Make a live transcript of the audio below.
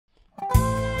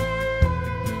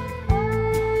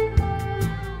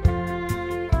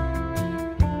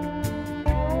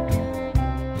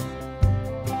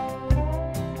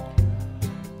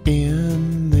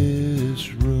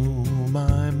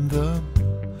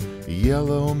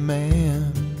yellow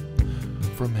man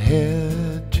from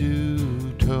head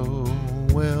to toe.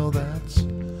 Well, that's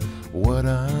what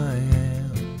I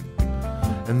am.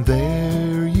 And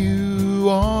there you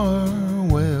are.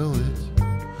 Well, it's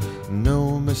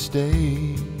no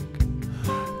mistake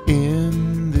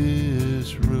in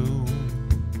this room.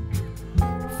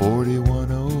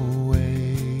 4108.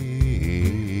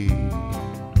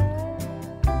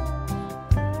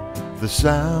 The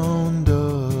sound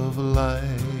of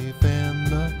life and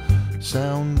the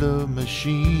sound of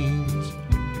machines,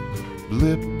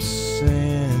 blips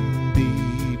and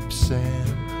beeps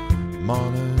and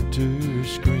monitor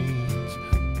screens.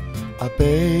 I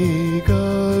beg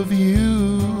of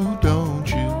you, don't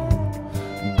you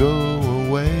go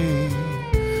away.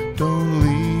 Don't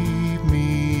leave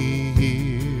me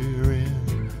here in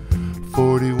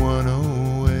 4108.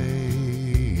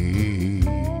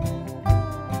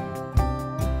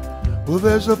 Well,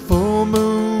 there's a full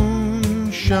moon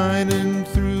shining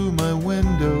through my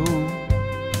window,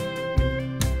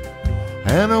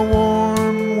 and a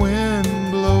warm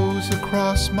wind blows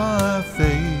across my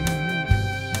face.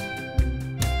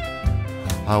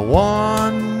 I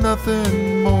want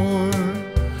nothing more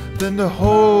than to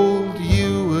hold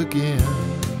you again,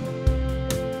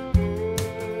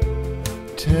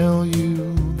 tell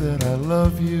you that I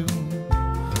love you.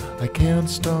 I can't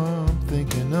stop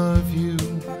thinking of you,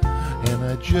 and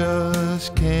I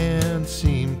just can't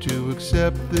seem to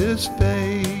accept this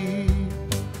fate.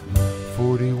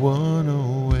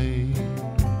 4108.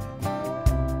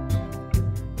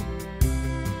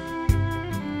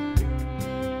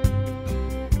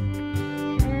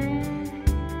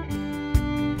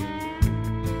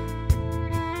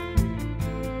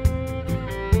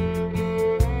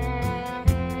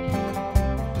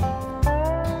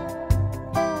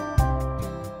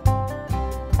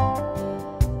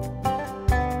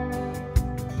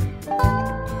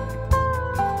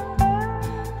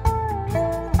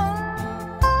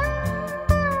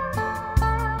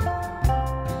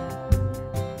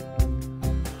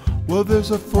 Well,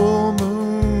 there's a full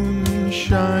moon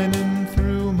shining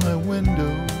through my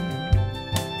window,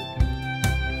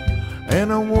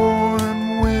 and a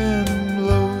warm wind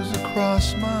blows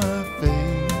across my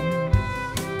face.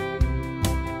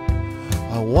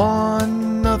 I want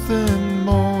nothing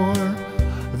more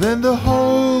than to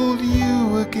hold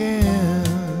you again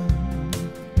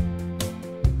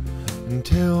and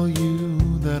tell you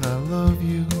that I love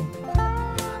you.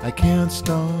 I can't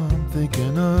stop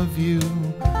thinking of you,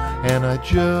 and I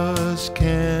just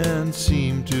can't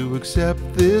seem to accept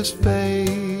this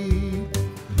fate.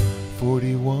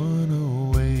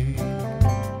 4108.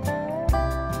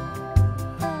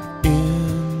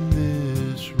 In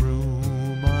this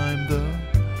room, I'm the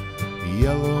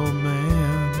yellow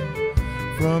man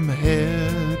from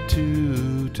head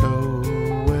to toe.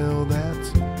 Well,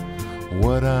 that's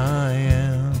what I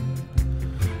am.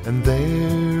 And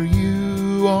there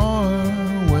you are.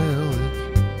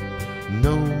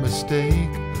 No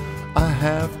mistake, I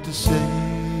have to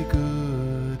say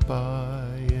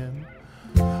goodbye in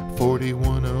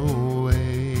 4108.